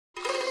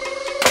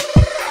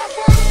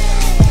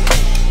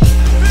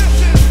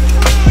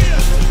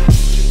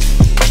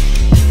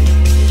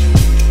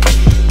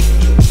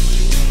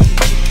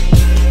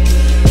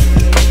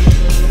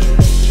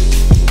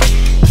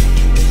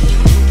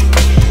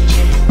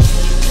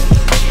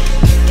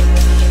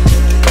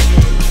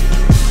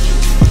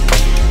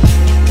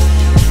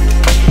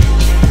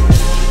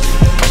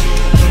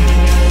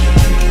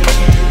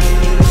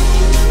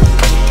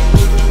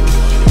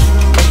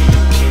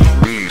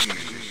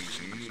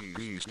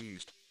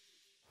Beast.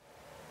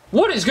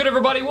 What is good,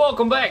 everybody?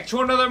 Welcome back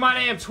to another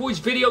MYDAMNTOYS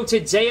video.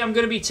 Today I'm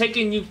going to be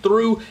taking you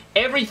through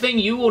everything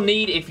you will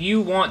need if you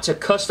want to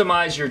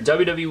customize your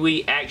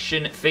WWE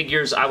action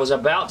figures. I was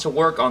about to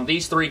work on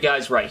these three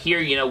guys right here,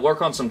 you know,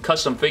 work on some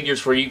custom figures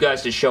for you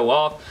guys to show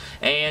off,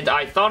 and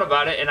I thought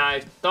about it and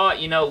I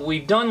thought, you know,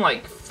 we've done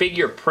like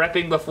figure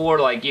prepping before,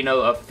 like, you know,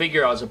 a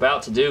figure I was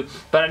about to do,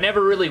 but I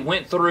never really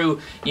went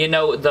through, you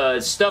know, the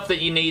stuff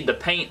that you need, the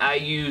paint I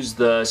use,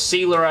 the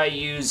sealer I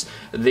use,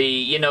 the,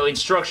 you know,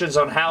 instructions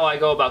on how I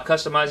go about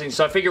customizing.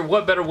 So I figured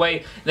what better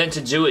way than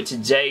to do it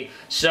today.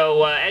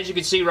 So as you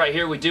can see right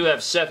here, we do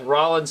have Seth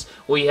Rollins,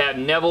 we have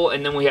Neville,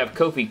 and then we have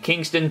Kofi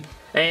Kingston.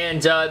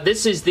 And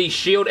this is the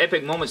Shield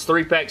Epic Moments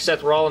 3-pack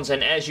Seth Rollins,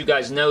 and as you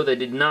guys know, they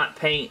did not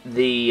paint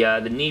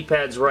the knee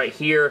pads right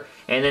here,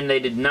 and then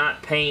they did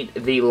not paint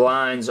the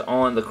lines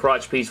on the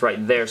crotch piece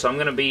right there. So I'm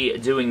going to be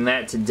doing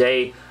that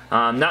today.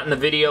 Not in the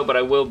video, but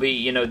I will be,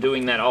 you know,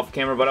 doing that off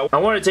camera. But I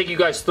want to take you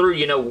guys through,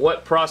 you know,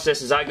 what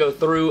processes I go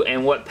through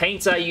and what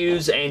paints I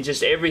use and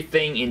just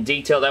everything in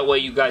detail. That way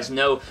you guys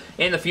know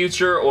in the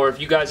future, or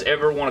if you guys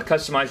ever want to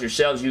customize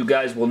yourselves, you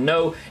guys will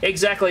know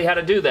exactly how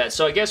to do that.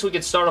 So I guess we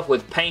could start off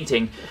with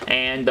painting.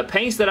 And the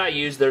paints that I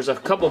use, there's a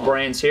couple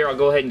brands here. I'll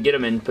go ahead and get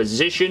them in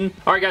position.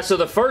 Alright guys, so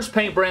the first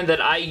paint brand that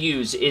I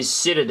use is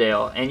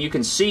Citadel. And you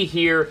can see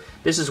here,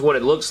 this is what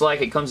it looks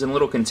like. It comes in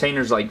little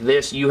containers like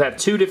this. You have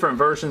two different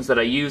versions that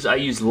I use. I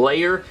use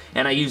Layer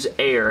and I use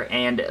Air.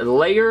 And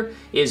Layer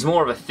is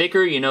more of a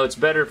thicker, you know, it's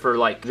better for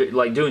like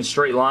doing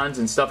straight lines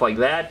and stuff like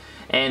that.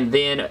 And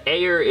then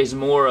Air is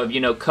more of, you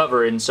know,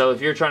 cover. And so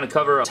if you're trying to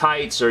cover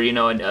tights or, you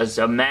know,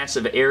 a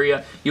massive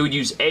area, you would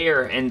use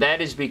Air. And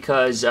that is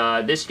because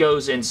this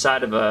goes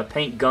inside of a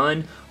paint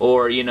gun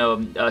or, you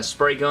know, a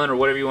spray gun or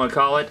whatever you want to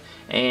call it.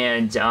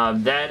 And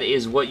that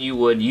is what you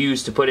would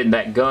use to put in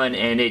that gun,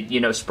 and it,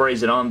 you know,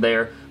 sprays it on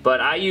there. But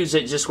I use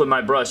it just with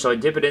my brush, so I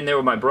dip it in there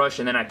with my brush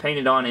and then I paint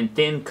it on in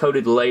thin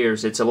coated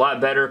layers. It's a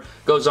lot better,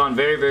 goes on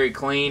very, very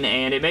clean,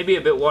 and it may be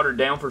a bit watered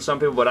down for some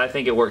people, but I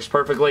think it works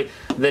perfectly.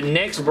 The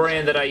next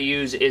brand that I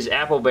use is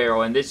Apple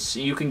Barrel, and this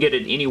you can get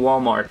at any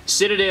Walmart.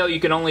 Citadel you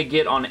can only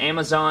get on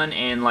Amazon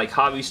and like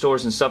hobby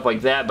stores and stuff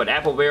like that, but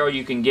Apple Barrel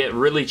you can get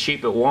really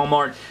cheap at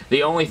Walmart.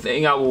 The only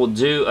thing I will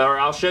do, or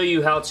I'll show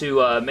you how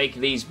to make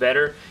these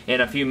better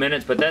in a few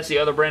minutes, but that's the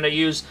other brand I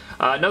use.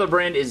 Another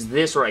brand is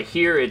this right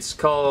here. It's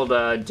called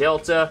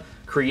Delta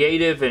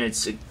Creative, and I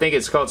think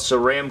it's called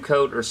Ceram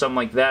Coat or something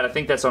like that. I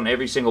think that's on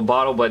every single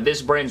bottle, but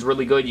this brand's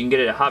really good. You can get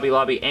it at Hobby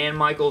Lobby and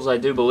Michael's, I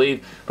do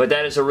believe, but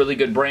that is a really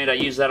good brand. I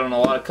use that on a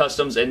lot of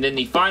customs. And then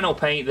the final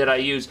paint that I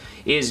use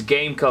is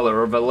Game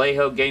Color, or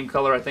Vallejo Game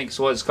Color, I think is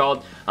what it's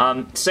called.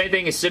 Same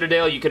thing as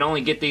Citadel. You can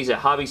only get these at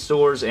hobby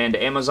stores and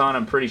Amazon,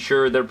 I'm pretty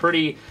sure. They're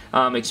pretty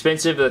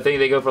expensive. I think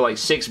they go for like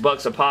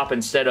 $6 a pop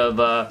instead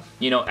of,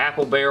 you know,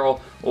 Apple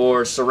Barrel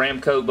or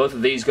Ceram Coat. Both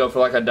of these go for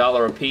like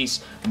 $1 a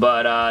piece,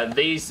 but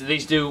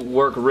these do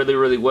work really,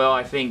 really well.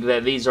 I think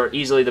that these are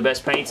easily the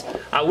best paints.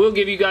 I will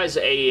give you guys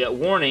a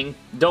warning.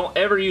 Don't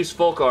ever use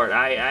full art.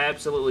 I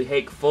absolutely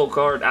hate full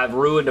art. I've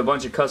ruined a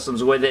bunch of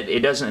customs with it. It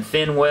doesn't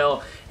thin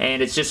well,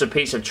 and it's just a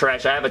piece of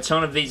trash. I have a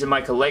ton of these in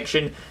my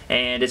collection,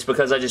 and it's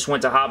because I just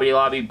went to Hobby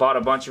Lobby, bought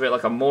a bunch of it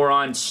like a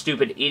moron,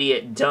 stupid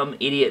idiot, dumb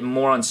idiot,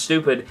 moron,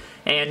 stupid,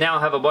 and now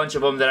I have a bunch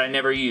of them that I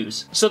never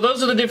use. So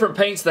those are the different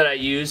paints that I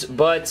use,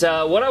 but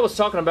what I was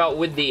talking about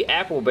with the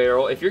Apple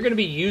Barrel, if you're going to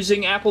be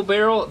using Apple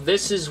Barrel,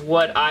 this is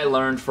what I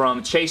learned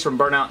from Chase from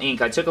Burnout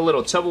Inc. I took a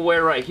little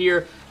Tupperware right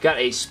here, got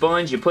a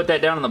sponge, you put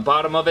that down on the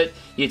bottom of it,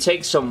 you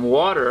take some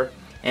water,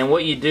 and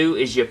what you do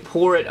is you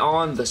pour it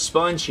on the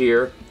sponge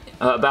here,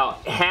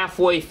 about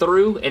halfway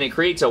through, and it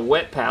creates a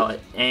wet palette.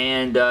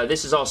 And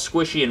this is all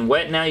squishy and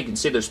wet now. You can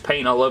see there's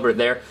paint all over it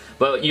there.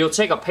 But you'll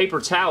take a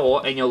paper towel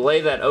and you'll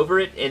lay that over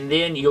it, and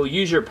then you'll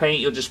use your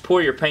paint. You'll just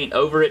pour your paint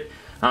over it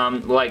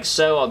like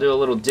so. I'll do a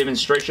little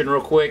demonstration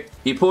real quick.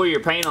 You pour your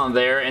paint on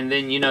there, and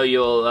then, you know,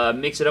 you'll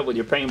mix it up with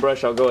your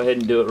paintbrush. I'll go ahead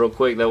and do it real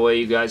quick. That way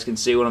you guys can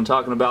see what I'm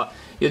talking about.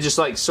 You'll just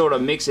like sort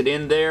of mix it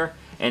in there.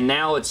 And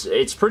now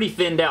it's pretty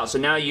thinned out. So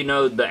now you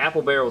know the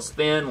Apple Barrel's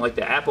thin, like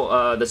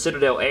the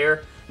Citadel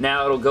Air.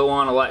 Now it'll go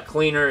on a lot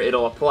cleaner,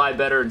 it'll apply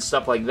better and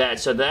stuff like that.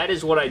 So that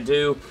is what I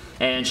do,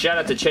 and shout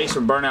out to Chase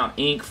from Burnout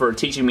Inc. for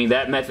teaching me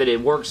that method. It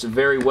works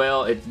very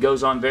well, it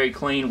goes on very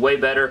clean, way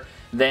better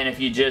than if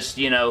you just,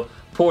 you know,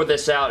 pour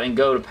this out and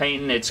go to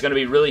painting. It's going to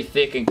be really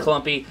thick and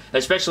clumpy,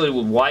 especially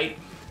with white.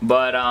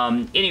 But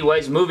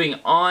anyways, moving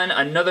on,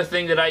 another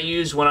thing that I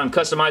use when I'm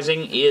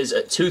customizing is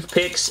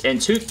toothpicks.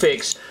 And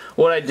toothpicks,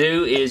 what I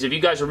do is, if you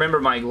guys remember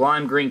my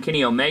lime green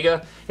Kenny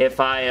Omega, if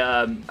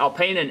I'll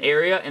paint an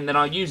area and then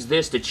I'll use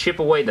this to chip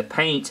away the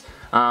paint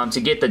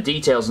to get the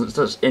details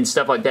and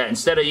stuff like that.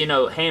 Instead of, you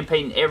know, hand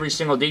painting every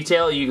single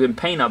detail, you can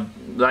paint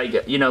like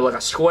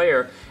a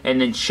square and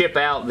then chip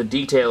out the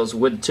details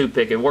with the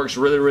toothpick. It works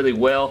really, really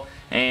well,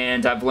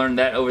 and I've learned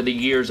that over the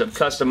years of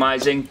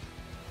customizing.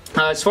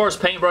 As far as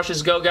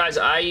paintbrushes go, guys,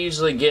 I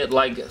usually get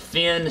like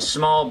thin,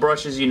 small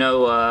brushes. You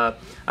know,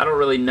 I don't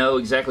really know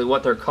exactly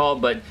what they're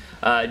called, but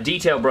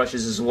detail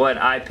brushes is what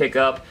I pick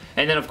up.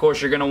 And then, of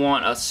course, you're going to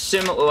want a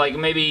similar, like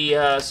maybe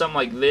something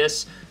like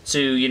this to,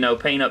 you know,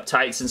 paint up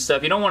tights and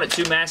stuff. You don't want it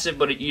too massive,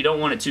 but you don't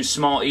want it too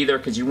small either,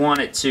 because you want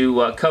it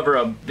to cover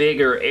a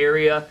bigger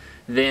area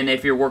than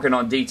if you're working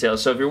on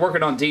details. So if you're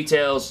working on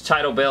details,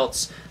 title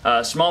belts,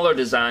 smaller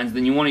designs,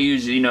 then you want to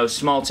use, you know,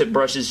 small tip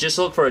brushes. Just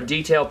look for a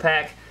detail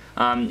pack.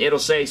 It'll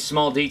say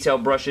small detail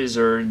brushes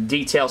or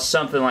detail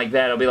something like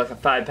that. It'll be like a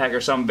 5-pack or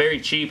something. Very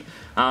cheap.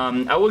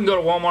 I wouldn't go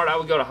to Walmart. I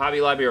would go to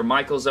Hobby Lobby or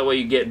Michael's. That way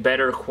you get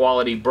better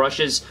quality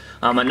brushes.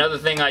 Another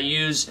thing I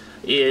use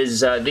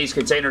is these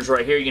containers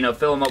right here. You know,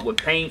 fill them up with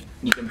paint.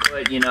 You can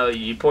put, you know,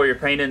 you pour your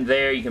paint in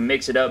there. You can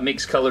mix it up,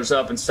 mix colors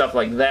up and stuff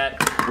like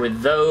that.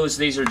 With those,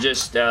 these are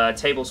just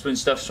tablespoon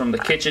stuffs from the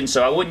kitchen.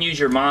 So I wouldn't use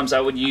your mom's.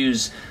 I would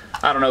use,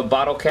 I don't know,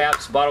 bottle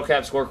caps. Bottle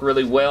caps work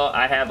really well.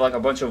 I have like a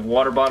bunch of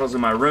water bottles in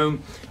my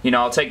room. You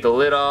know, I'll take the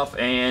lid off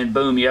and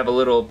boom, you have a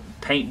little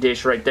paint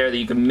dish right there that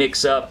you can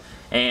mix up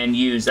and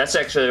use. That's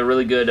actually a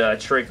really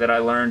good trick that I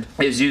learned,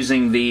 is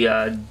using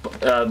the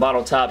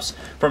bottle tops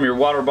from your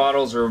water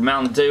bottles or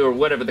Mountain Dew or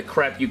whatever the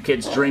crap you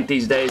kids drink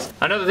these days.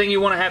 Another thing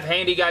you want to have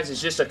handy, guys,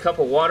 is just a cup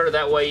of water.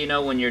 That way, you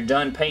know, when you're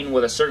done painting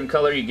with a certain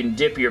color, you can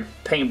dip your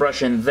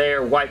paintbrush in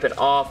there, wipe it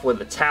off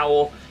with a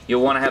towel.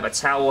 You'll want to have a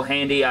towel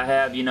handy. I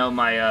have, you know,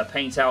 my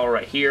paint towel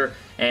right here,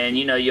 and,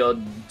 you know,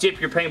 you'll dip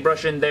your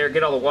paintbrush in there,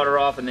 get all the water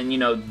off, and then, you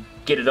know,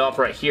 get it off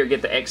right here,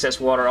 get the excess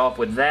water off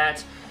with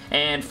that.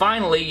 And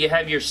finally, you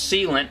have your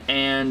sealant,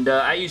 and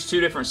I use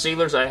two different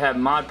sealers. I have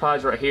Mod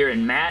Podge right here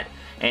and matte,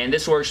 and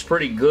this works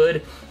pretty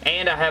good.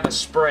 And I have a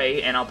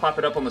spray, and I'll pop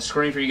it up on the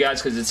screen for you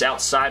guys because it's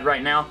outside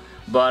right now.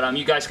 But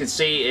you guys can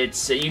see,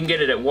 it's you can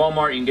get it at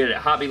Walmart, you can get it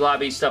at Hobby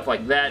Lobby, stuff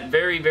like that.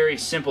 Very, very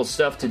simple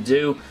stuff to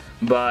do.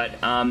 But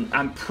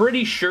I'm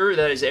pretty sure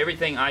that is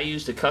everything I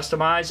use to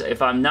customize,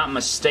 if I'm not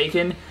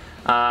mistaken.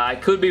 I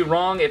could be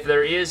wrong. If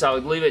there is, I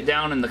would leave it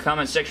down in the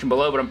comment section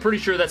below, but I'm pretty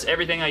sure that's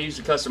everything I use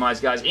to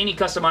customize, guys. Any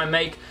custom I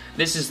make,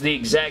 this is the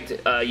exact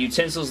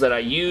utensils that I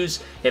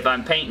use. If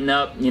I'm painting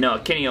up, you know, a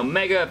Kenny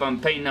Omega, if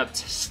I'm painting up,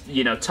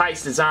 you know,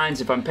 tights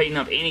designs, if I'm painting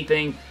up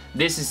anything,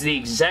 this is the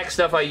exact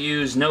stuff I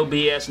use. No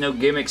BS, no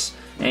gimmicks.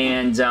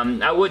 And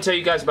I would tell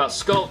you guys about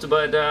sculpt,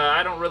 but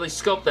I don't really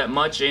sculpt that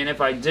much, and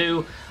if I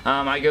do,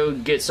 I go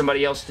get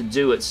somebody else to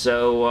do it.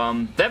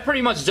 So that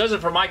pretty much does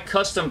it for my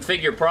custom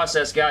figure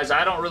process, guys.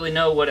 I don't really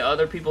know what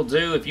other people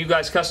do. If you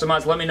guys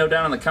customize, let me know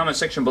down in the comment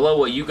section below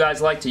what you guys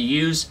like to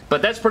use.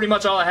 But that's pretty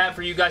much all I have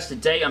for you guys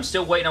today. I'm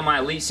still waiting on my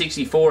Elite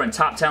 64 and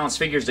Top Talents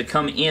figures to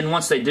come in.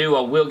 Once they do,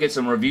 I will get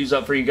some reviews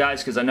up for you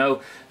guys, because I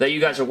know that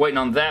you guys are waiting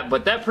on that.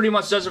 But that pretty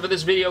much does it for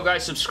this video,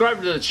 guys. Subscribe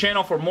to the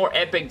channel for more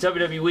epic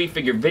WWE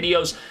figure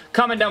videos.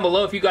 Comment down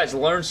below if you guys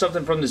learned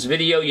something from this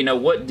video. You know,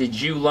 what did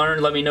you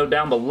learn? Let me know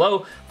down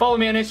below. Follow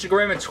me on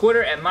Instagram and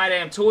Twitter at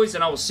MYDAMNTOYS,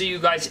 and I will see you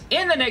guys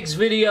in the next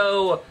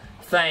video.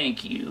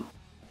 Thank you.